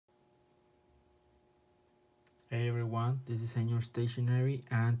Hey everyone, this is Señor Stationery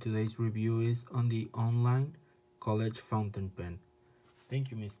and today's review is on the online college fountain pen.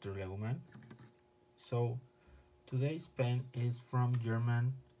 Thank you, Mr. Leguman. So, today's pen is from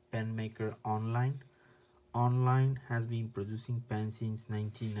German pen maker Online. Online has been producing pens since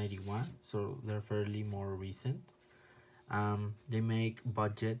 1991, so they're fairly more recent. They make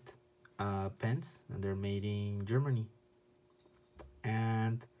budget pens and they're made in Germany.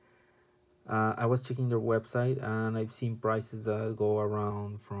 And I was checking their website and I've seen prices that go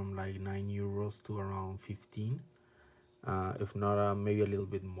around from like €9 to around 15, if not maybe a little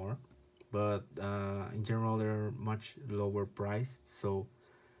bit more. But in general, they're much lower priced, so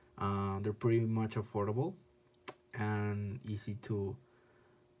they're pretty much affordable and easy to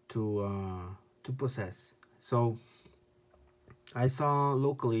possess. So I saw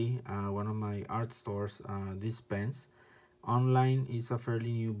locally one of my art stores these pens. Online is a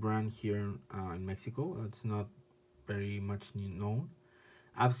fairly new brand here in Mexico. It's not very much known.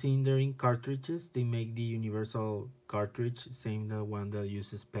 I've seen their ink cartridges. They make the universal cartridge, same the one that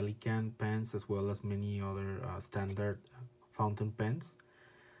uses Pelikan pens as well as many other standard fountain pens.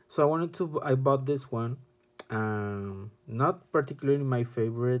 So I bought this one. Not particularly my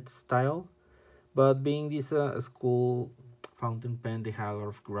favorite style, but being this school fountain pen, they had a lot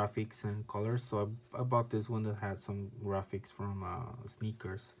of graphics and colors, so I bought this one that had some graphics from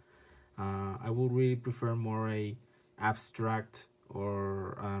sneakers. I would really prefer more a abstract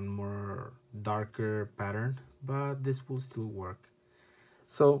or a more darker pattern, but this will still work.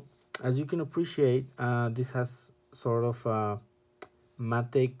 So as you can appreciate, this has sort of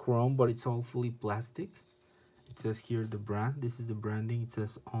matte chrome, but it's all fully plastic. It says here the brand. This is the branding. It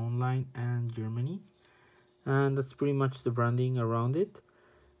says Online and Germany, and that's pretty much the branding around it.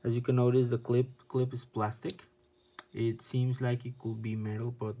 As you can notice, the clip is plastic. It seems like it could be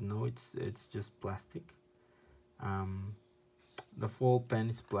metal, but no, it's just plastic. The full pen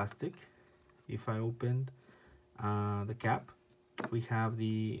is plastic. If I open the cap, we have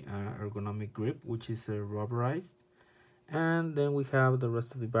the ergonomic grip, which is rubberized, and then we have the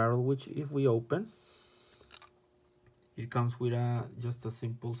rest of the barrel, which if we open, it comes with just a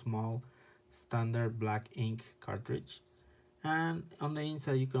simple small standard black ink cartridge, and on the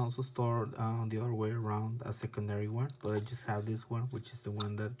inside you can also store the other way around a secondary one, but I just have this one, which is the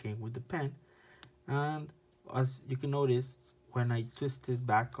one that came with the pen. And as you can notice, when I twist it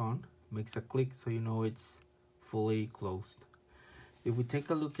back on, it makes a click, so you know it's fully closed. If we take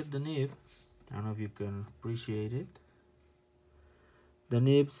a look at the nib, I don't know if you can appreciate it. The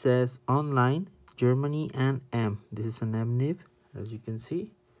nib says Online, Germany, and M. This is an M nib, as you can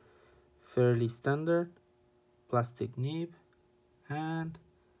see. Fairly standard plastic nib and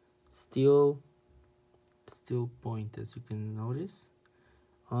steel point, as you can notice.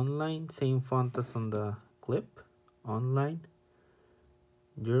 Online, same font as on the clip. Online,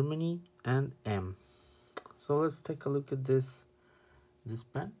 Germany, and M. So let's take a look at this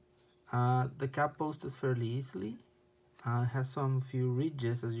pen. The cap posters fairly easily. It has some few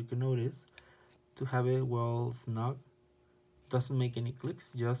ridges, as you can notice, to have it well snug. Doesn't make any clicks,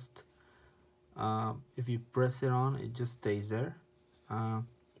 just if you press it on, it just stays there.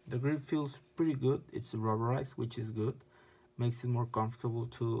 The grip feels pretty good. It's rubberized, which is good, makes it more comfortable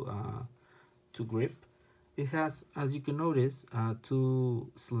to grip. It has, as you can notice,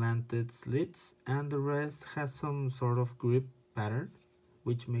 two slanted slits, and the rest has some sort of grip pattern,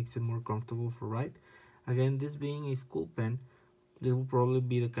 which makes it more comfortable for write. Again, this being a school pen, this will probably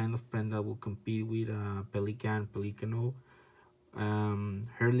be the kind of pen that will compete with Pelikan, Pelikano,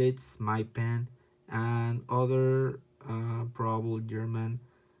 Herlitz, my pen, and other probable German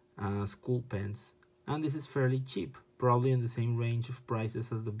school pens. And this is fairly cheap, probably in the same range of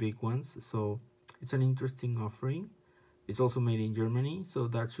prices as the big ones, so it's an interesting offering. It's also made in Germany, so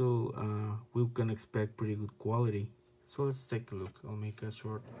that should we can expect pretty good quality. So let's take a look. I'll make a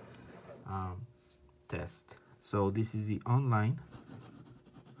short test. So this is the Online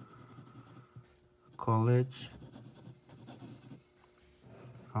college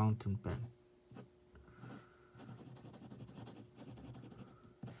fountain pen.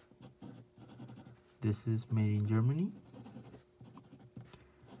 This is made in Germany.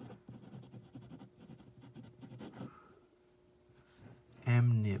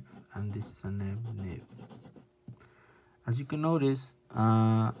 M nib, and this is an M nib. As you can notice,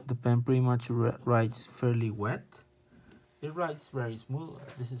 the pen pretty much writes fairly wet. It writes very smooth.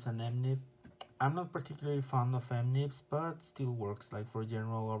 This is an M nib. I'm not particularly fond of M nibs, but still works. Like for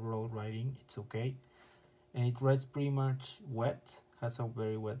general overall writing, it's okay. And it writes pretty much wet. Has a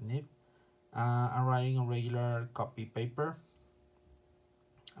very wet nib. I'm writing on regular copy paper.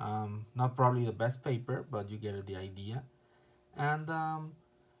 Not probably the best paper, but you get the idea. And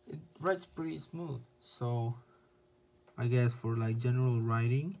it writes pretty smooth. So I guess for like general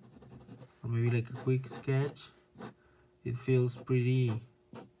writing or maybe like a quick sketch, it feels pretty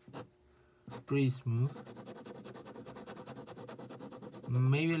smooth.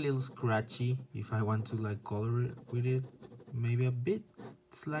 Maybe a little scratchy if I want to like color it with it. Maybe a bit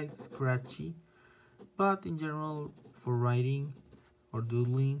slight scratchy, but in general for writing or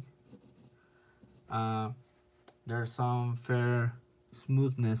doodling, uh, there's some fair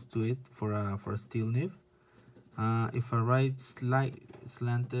smoothness to it for a steel nib. If I write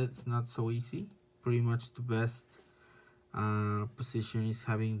slanted, it's not so easy. Pretty much the best position is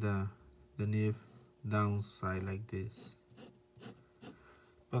having the nib downside like this,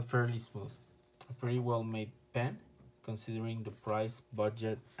 but fairly smooth. A pretty well made pen considering the price,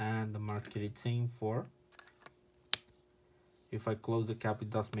 budget, and the market it's aimed for. If I close the cap,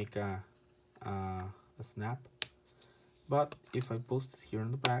 it does make a snap, but if I post it here on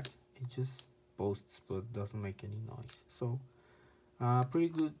the back, it just posts but doesn't make any noise. So pretty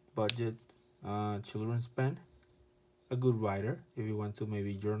good budget children's pen, a good writer if you want to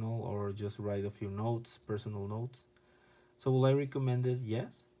maybe journal or just write a few notes, personal notes. So will I recommend it?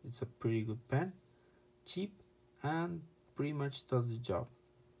 Yes, it's a pretty good pen, cheap, and pretty much does the job.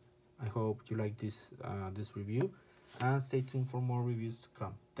 I hope you like this review, and stay tuned for more reviews to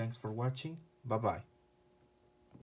come. Thanks for watching. Bye bye.